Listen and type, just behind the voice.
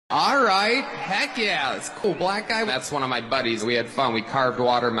All right, heck yeah, it's cool. Black guy, that's one of my buddies. We had fun. We carved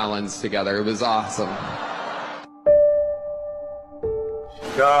watermelons together. It was awesome.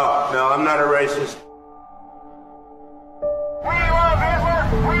 No, I'm not a racist.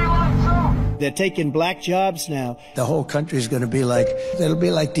 They're taking black jobs now. The whole country's going to be like, it'll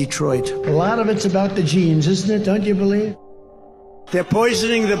be like Detroit. A lot of it's about the genes, isn't it? Don't you believe? They're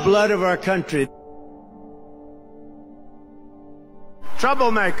poisoning the blood of our country.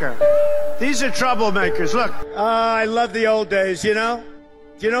 Troublemaker. These are troublemakers. Look, I love the old days, you know?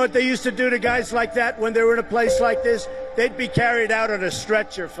 Do you know what they used to do to guys like that when they were in a place like this? They'd be carried out on a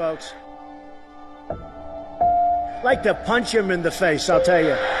stretcher, folks. Like to punch him in the face, I'll tell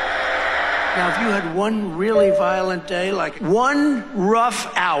you. Now, if you had one really violent day, like one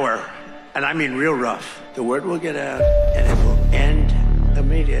rough hour, and I mean real rough, the word will get out and it will end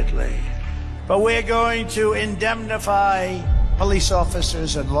immediately. But we're going to indemnify police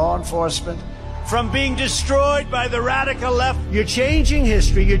officers and law enforcement from being destroyed by the radical left. You're changing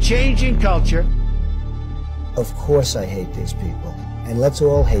history, you're changing culture. Of course I hate these people. And let's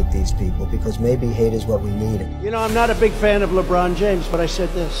all hate these people, because maybe hate is what we need. You know, I'm not a big fan of LeBron James, but I said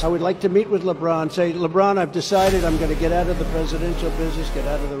this. I would like to meet with LeBron, say, LeBron, I've decided I'm going to get out of the presidential business, get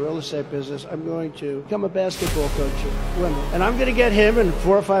out of the real estate business. I'm going to become a basketball coach of women. And I'm going to get him and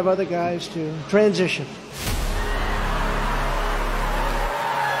 4 or 5 other guys to transition.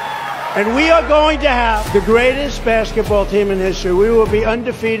 And we are going to have the greatest basketball team in history. We will be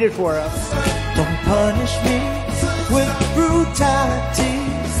undefeated forever. Don't punish me with brutality.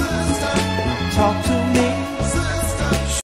 Talk to